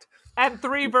contract! And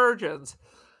 3 virgins.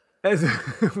 We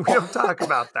don't talk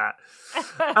about that.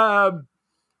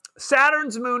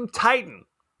 Saturn's moon, Titan,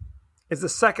 is the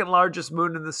second largest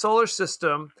moon in the solar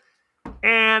system,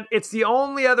 and it's the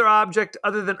only other object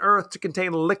other than Earth to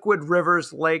contain liquid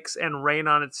rivers, lakes, and rain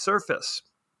on its surface.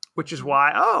 Which is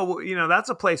why, that's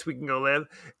a place we can go live.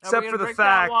 Except for the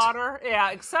fact, water? Yeah,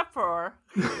 except for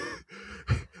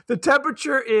the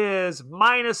temperature is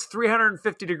minus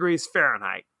 350 degrees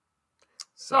Fahrenheit.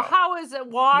 So how is it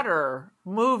water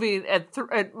moving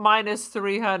at minus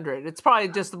 300? It's probably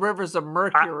just the rivers of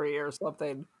mercury or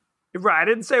something. Right, I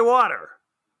didn't say water.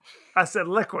 I said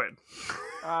liquid.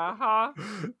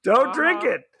 Don't drink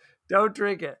it. Don't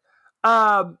drink it.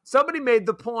 Somebody made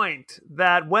the point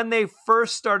that when they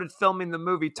first started filming the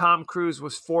movie, Tom Cruise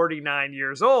was 49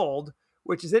 years old,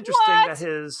 which is interesting that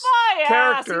his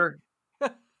character,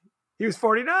 he was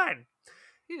 49.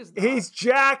 He's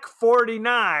Jack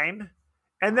 49.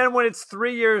 And then when it's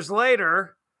 3 years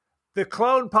later, the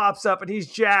clone pops up and he's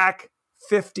Jack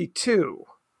 52.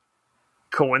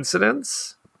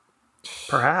 Coincidence?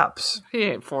 Perhaps. He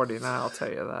ain't 49, I'll tell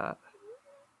you that.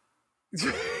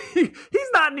 He's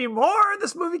not anymore.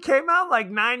 This movie came out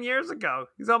like 9 years ago.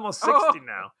 He's almost 60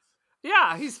 now.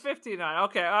 Yeah, he's 59.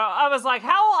 Okay, I was like, how?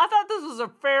 I thought this was a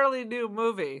fairly new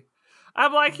movie.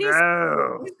 I'm like, he's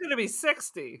going to be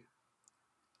 60.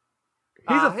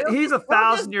 He's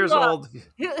 1,000 years old.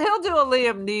 He'll do a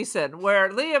Liam Neeson, where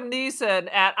Liam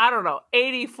Neeson at,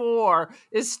 84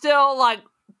 is still like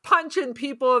punching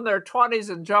people in their 20s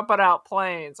and jumping out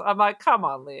planes. I'm like, come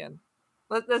on, Liam.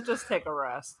 Let's just take a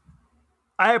rest.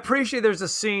 I appreciate there's a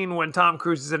scene when Tom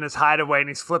Cruise is in his hideaway and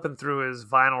he's flipping through his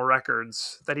vinyl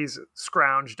records that he's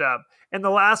scrounged up. And the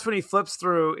last one he flips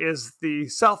through is the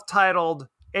self-titled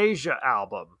Asia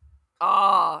album.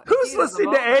 Who's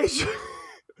listening to Asia?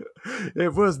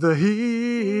 It was the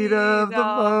heat of the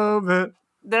moment.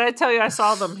 Did I tell you I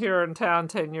saw them here in town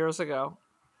 10 years ago?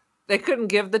 They couldn't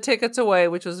give the tickets away,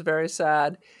 which was very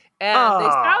sad. And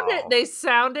they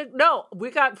sounded, no, we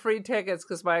got free tickets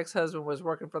because my ex-husband was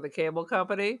working for the cable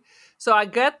company. So I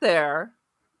get there,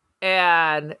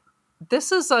 and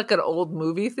this is like an old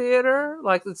movie theater.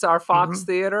 Like, it's our Fox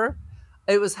theater.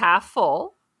 It was half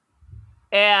full.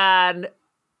 And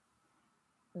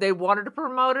they wanted to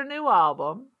promote a new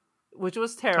album. which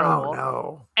was Oh terrible.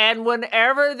 no. And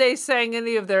whenever they sang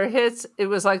any of their hits, it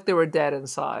was like they were dead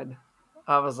inside.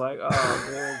 I was like, oh,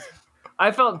 dude.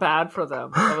 I felt bad for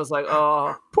them. I was like,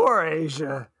 oh, Poor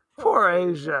Asia. Poor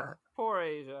Asia. poor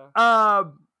Asia.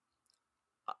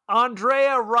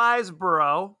 Andrea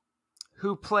Riseborough,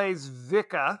 who plays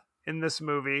Vika in this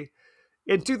movie,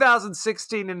 in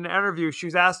 2016, in an interview, she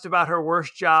was asked about her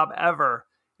worst job ever.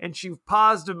 And she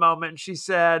paused a moment and she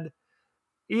said,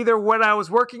 either when I was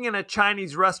working in a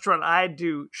Chinese restaurant, I had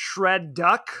to shred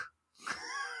duck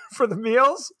for the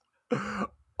meals,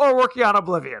 or working on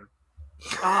Oblivion.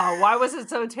 Oh, why was it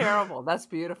so terrible? That's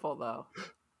beautiful, though.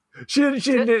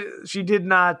 She did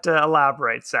not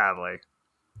elaborate, sadly.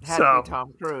 Had to be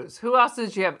Tom Cruise. Who else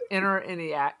did you have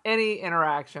any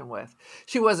interaction with?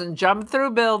 She wasn't jumping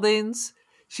through buildings.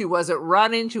 She wasn't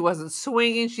running. She wasn't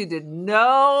swinging. She did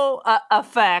no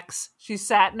effects. She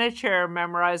sat in a chair and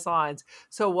memorized lines.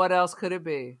 So what else could it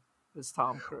be? It was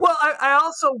Tom Cruise. Well, I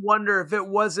also wonder if it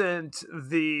wasn't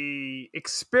the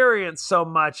experience so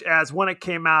much as when it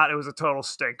came out, it was a total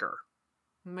stinker.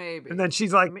 Maybe. And then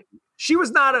she's like,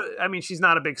 she's not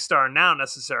a big star now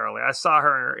necessarily. I saw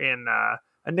her in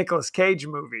a Nicolas Cage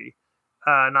movie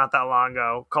not that long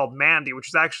ago called Mandy, which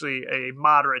is actually a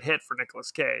moderate hit for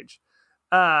Nicolas Cage.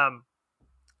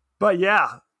 But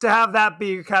yeah, to have that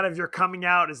be kind of your coming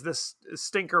out as this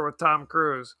stinker with Tom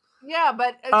Cruise. Yeah,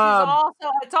 but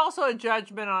it's also a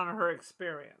judgment on her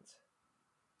experience.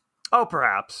 Oh,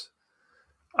 perhaps.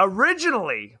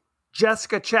 Originally,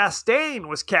 Jessica Chastain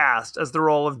was cast as the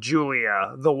role of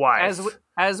Julia, the wife.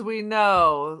 As we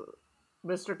know,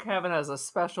 Mr. Kevin has a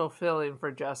special feeling for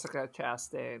Jessica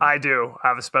Chastain. I do. I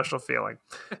have a special feeling.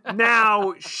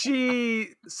 Now, she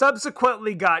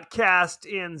subsequently got cast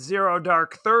in Zero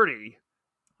Dark 30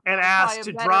 and asked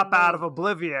to drop out of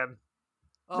Oblivion.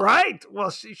 Oh. Right. Well,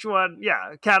 she won,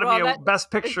 Academy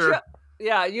Best Picture.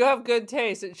 Yeah, you have good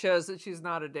taste. It shows that she's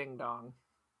not a ding-dong.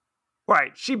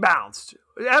 Right. She bounced.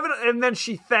 And then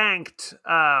she thanked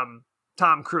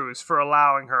Tom Cruise for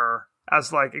allowing her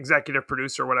as like executive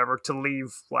producer or whatever to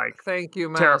leave thank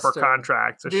you, tear up her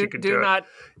contract so she could do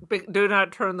it. Do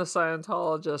not turn the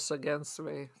Scientologists against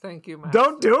me. Thank you, Master.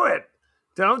 Don't do it.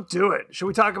 Don't do it. Should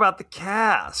we talk about the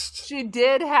cast? She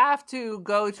did have to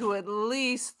go to at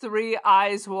least 3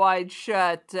 Eyes Wide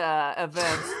Shut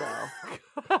events, though.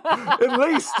 At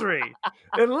least 3.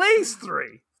 At least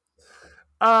 3.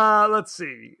 Let's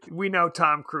see. We know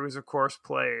Tom Cruise, of course,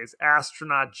 plays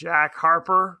astronaut Jack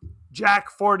Harper. Jack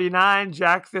 49,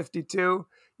 Jack 52.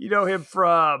 You know him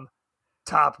from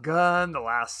Top Gun, The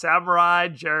Last Samurai,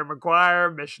 Jerry Maguire,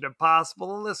 Mission Impossible.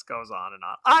 The list goes on and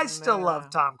on. I still love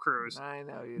Tom Cruise. I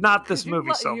know you. Not this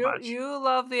movie so much. You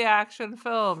love the action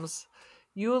films.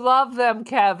 You love them,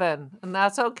 Kevin, and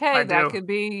that's okay. That could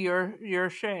be your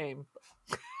shame.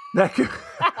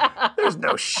 There's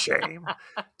no shame.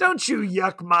 Don't you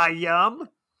yuck my yum.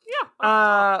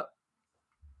 Yeah.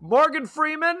 Morgan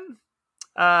Freeman.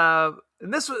 And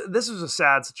this was a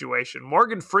sad situation.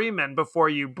 Morgan Freeman, before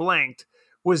you blinked,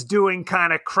 was doing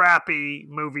kind of crappy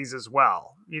movies as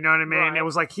well. You know what I mean? Right. It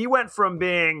was like he went from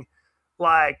being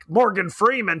like Morgan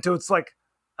Freeman to it's like,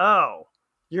 oh,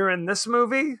 you're in this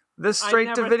movie? This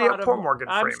straight to video? Poor Morgan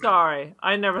Freeman. I'm sorry.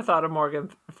 I never thought of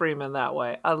Morgan Freeman that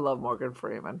way. I love Morgan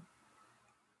Freeman.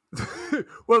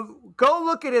 Well, go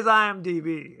look at his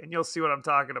IMDb and you'll see what I'm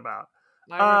talking about.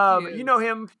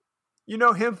 You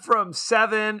know him from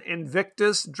Seven,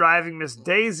 Invictus, Driving Miss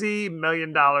Daisy, $1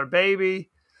 Million Baby.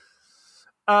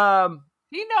 He know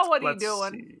what he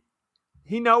doing. See.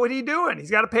 He know what he doing.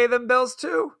 He's got to pay them bills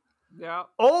too. Yeah.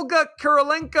 Olga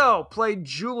Kurylenko played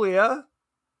Julia.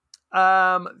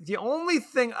 The only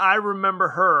thing I remember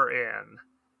her in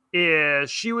is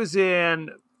she was in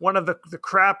one of the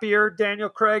crappier Daniel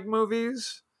Craig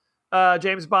movies,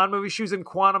 James Bond movies. She was in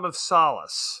Quantum of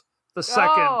Solace, the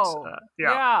second.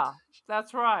 Yeah,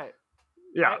 that's right.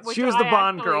 Yeah, she was the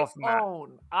Bond girl from that.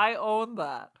 I own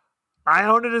that. I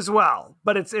own it as well,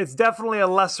 but it's definitely a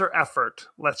lesser effort.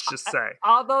 Let's just say.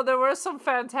 Although there were some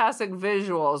fantastic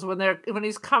visuals when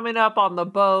he's coming up on the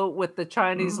boat with the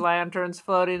Chinese lanterns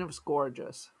floating, it was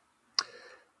gorgeous.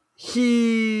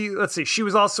 Let's see. She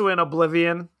was also in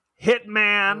Oblivion,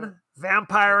 Hitman,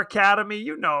 Vampire Academy.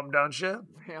 You know him, don't you?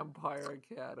 Vampire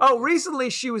Academy. Oh, recently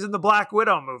she was in the Black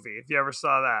Widow movie. If you ever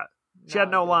saw that, she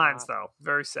had no lines though.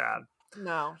 Very sad.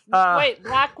 No. Wait,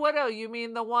 Black Widow. You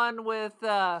mean the one with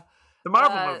the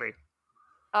Marvel movie?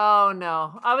 Oh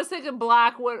no, I was thinking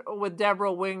Black with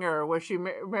Deborah Winger, where she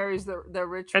marries the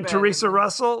rich and Teresa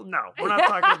Russell. No, we're not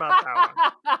talking about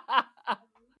that one.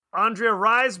 Andrea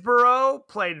Riseborough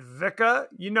played Vika.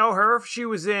 You know her. She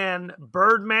was in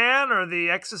Birdman or the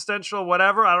Existential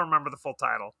whatever. I don't remember the full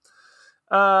title.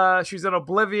 She was in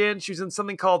Oblivion. She was in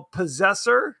something called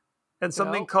Possessor and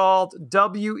something called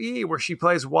W.E. where she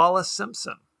plays Wallace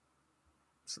Simpson.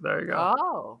 So there you go.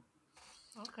 Oh,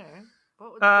 okay.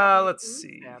 What would Let's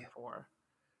see. stand for?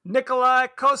 Nikolai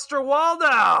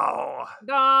Coster-Waldau.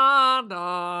 Dun,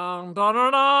 dun, dun,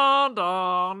 dun, dun,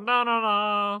 dun, dun,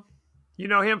 dun. You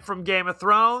know him from Game of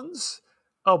Thrones,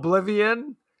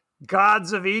 Oblivion,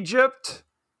 Gods of Egypt,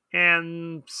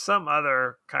 and some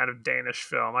other kind of Danish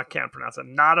film. I can't pronounce it.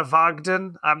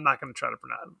 Nattevagden. I'm not going to try to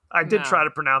pronounce it. I did try to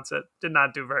pronounce it. Did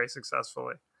not do very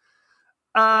successfully.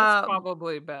 That's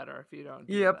probably better if you don't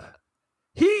do that.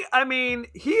 He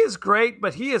is great,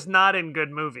 but he is not in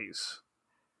good movies.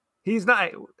 He's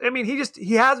not. I mean, he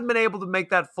hasn't been able to make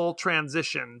that full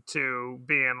transition to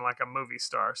being like a movie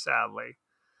star, sadly.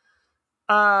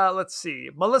 Let's see.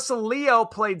 Melissa Leo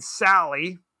played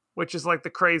Sally, which is like the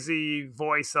crazy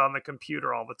voice on the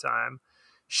computer all the time.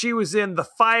 She was in The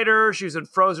Fighter. She was in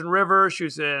Frozen River. She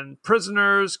was in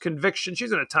Prisoners, Conviction.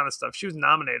 She's in a ton of stuff. She was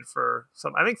nominated for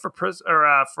some, I think for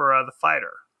The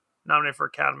Fighter, nominated for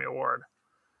Academy Award.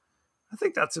 I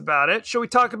think that's about it. Shall we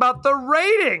talk about the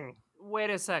rating? Wait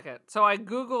a second. So I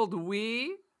Googled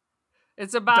We.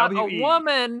 It's about W-E. a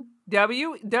woman,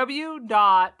 W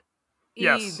dot E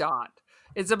Yes. dot.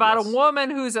 It's about a woman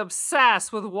who's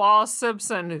obsessed with Wallace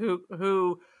Simpson,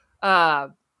 who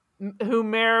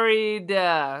married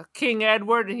King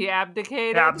Edward and he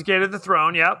abdicated. Abdicated the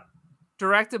throne, yep.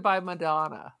 Directed by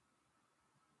Madonna.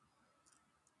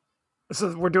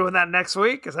 So we're doing that next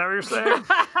week? Is that what you're saying?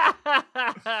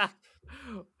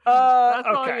 That's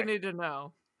all you need to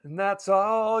know. And that's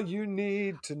all you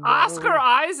need to know. Oscar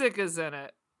Isaac is in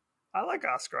it. I like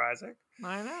Oscar Isaac.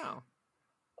 I know.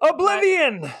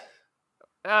 Oblivion!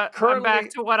 I'm back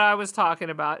to what I was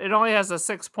talking about. It only has a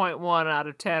 6.1 out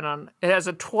of 10 it has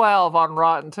a 12 on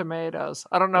Rotten Tomatoes.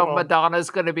 I don't know if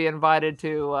Madonna's going to be invited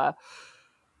to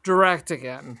direct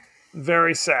again.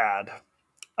 Very sad.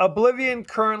 Oblivion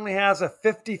currently has a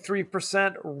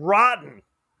 53% rotten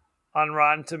on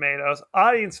Rotten Tomatoes.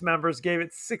 Audience members gave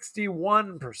it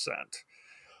 61%.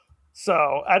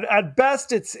 So at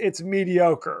best, it's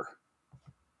mediocre.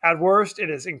 At worst,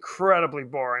 it is incredibly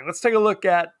boring. Let's take a look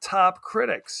at top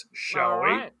critics, shall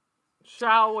we?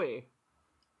 Shall we?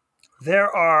 There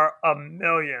are a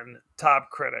million top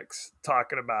critics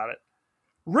talking about it.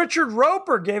 Richard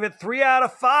Roper gave it 3 out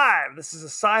of 5. This is a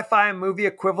sci-fi movie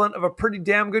equivalent of a pretty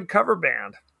damn good cover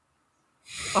band.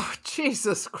 Oh,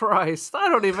 Jesus Christ. I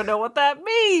don't even know what that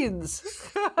means.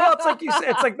 Well, it's like you said,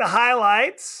 it's like the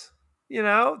highlights,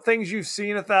 things you've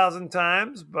seen 1,000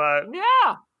 times, but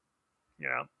yeah.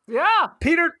 Yeah.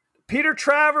 Peter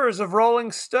Travers of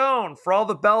Rolling Stone, for all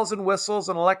the bells and whistles,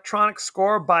 an electronic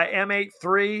score by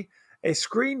M83, a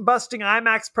screen-busting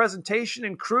IMAX presentation,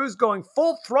 and crews going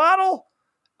full throttle,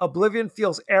 Oblivion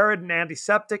feels arid and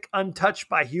antiseptic, untouched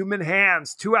by human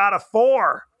hands. 2 out of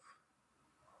 4.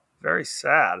 Very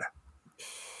sad.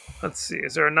 Let's see.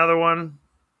 Is there another one?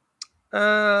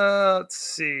 Let's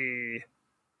see.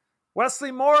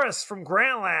 Wesley Morris from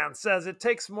Grantland says it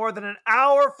takes more than an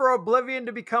hour for Oblivion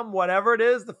to become whatever it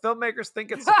is the filmmakers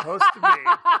think it's supposed to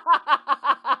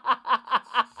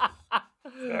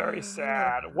be. Very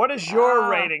sad. What is your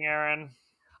rating, Aaron?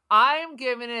 I'm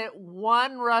giving it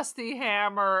 1 rusty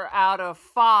hammer out of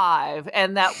 5,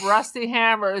 and that rusty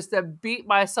hammer is to beat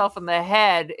myself in the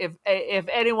head if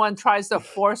anyone tries to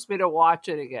force me to watch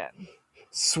it again.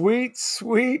 Sweet,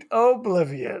 sweet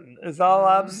Oblivion is all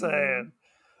I'm saying.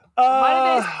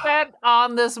 Money they spent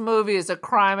on this movie is a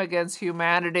crime against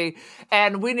humanity,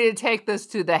 and we need to take this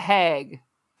to The Hague.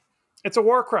 It's a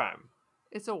war crime.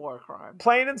 It's a war crime.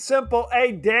 Plain and simple,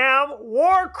 a damn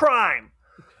war crime.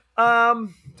 Oh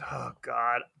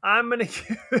God, I'm gonna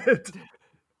give it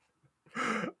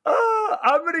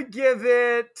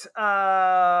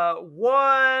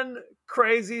 1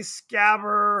 crazy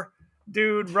scabber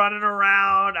dude running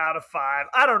around out of 5.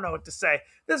 I don't know what to say.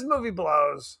 This movie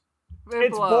blows.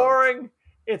 It's blows. Boring.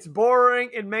 It's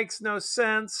boring. It makes no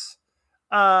sense.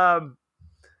 It's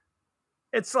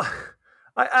like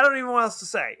I don't even know what else to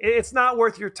say. It's not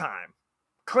worth your time.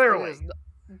 Clearly.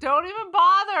 Don't even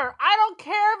bother. I don't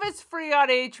care if it's free on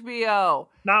HBO.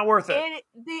 Not worth it.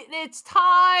 It's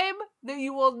time that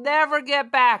you will never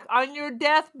get back. On your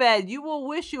deathbed, you will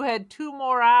wish you had 2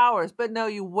 more hours, but no,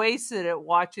 you wasted it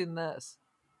watching this.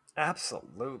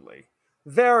 Absolutely.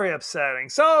 Very upsetting.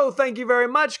 So thank you very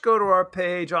much. Go to our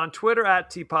page on Twitter at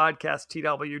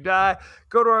TPodcastTWDie.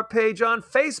 Go to our page on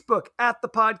Facebook at The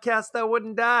Podcast That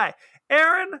Wouldn't Die.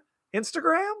 Aaron,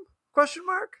 Instagram? Question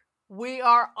mark? We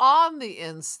are on the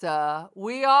Insta.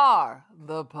 We are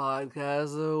the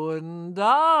podcast that wouldn't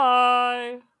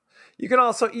die. You can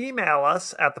also email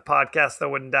us at the podcast that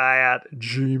wouldn't die at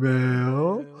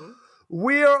Gmail.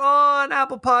 We are on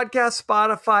Apple Podcasts,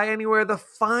 Spotify, anywhere the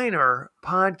finer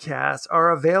podcasts are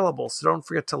available. So don't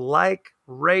forget to like,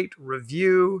 rate,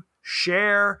 review,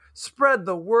 share, spread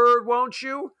the word, won't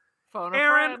you? Phone a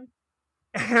friend.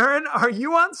 Aaron, are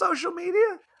you on social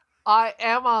media? I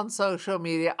am on social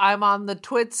media. I'm on the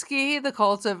Twitski, the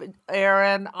Cult of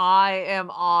Aaron. I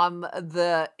am on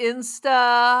the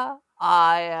Insta.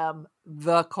 I am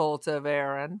the Cult of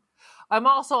Aaron. I'm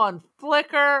also on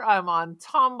Flickr. I'm on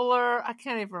Tumblr. I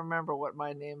can't even remember what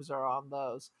my names are on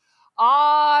those.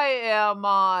 I am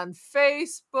on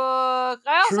Facebook.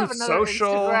 I also have another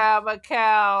Instagram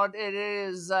account. It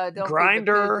is Don't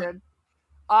Grindr.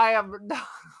 I am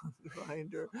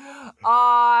Grindr.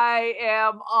 I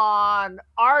am on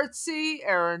Artsy,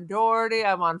 Aaron Doherty.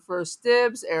 I'm on First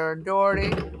Dibs, Aaron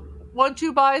Doherty. Won't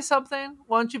you buy something?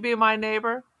 Won't you be my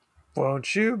neighbor?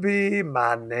 Won't you be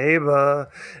my neighbor?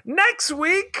 Next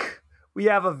week, we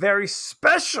have a very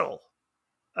special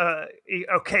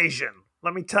occasion.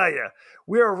 Let me tell you,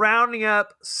 we are rounding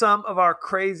up some of our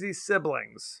crazy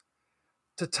siblings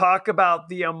to talk about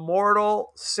the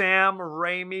immortal Sam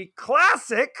Raimi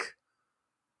classic,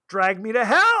 Drag Me to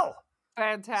Hell.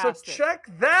 Fantastic. So check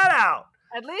that out.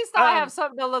 At least I have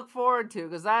something to look forward to,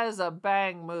 because that is a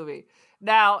bang movie.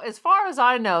 Now, as far as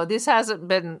I know, this hasn't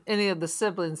been any of the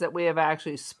siblings that we have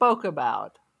actually spoke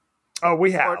about. Oh,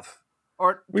 we have.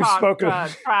 Or we've spoken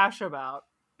trash about.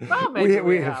 Well, maybe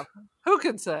we have. Who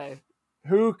can say?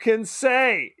 Who can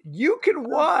say? You can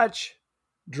watch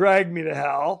Drag Me to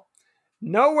Hell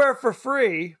nowhere for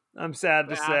free, I'm sad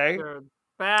to say.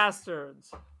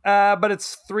 Bastards. But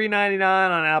it's $3.99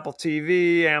 on Apple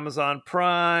TV, Amazon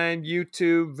Prime,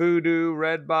 YouTube, Vudu,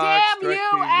 Redbox. Damn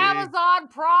you, Amazon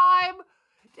Prime!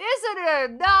 Isn't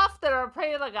it enough that I'm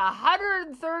paying like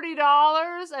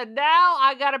 $130 and now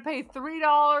I gotta pay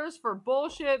 $3 for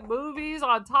bullshit movies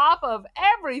on top of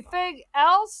everything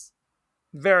else?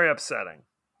 Very upsetting.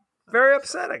 Very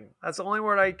upsetting. That's the only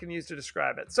word I can use to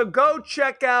describe it. So go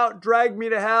check out Drag Me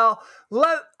to Hell.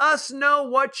 Let us know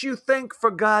what you think, for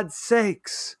God's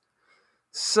sakes.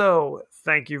 So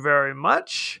thank you very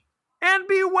much and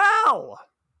be well.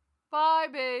 Bye,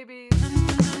 babies.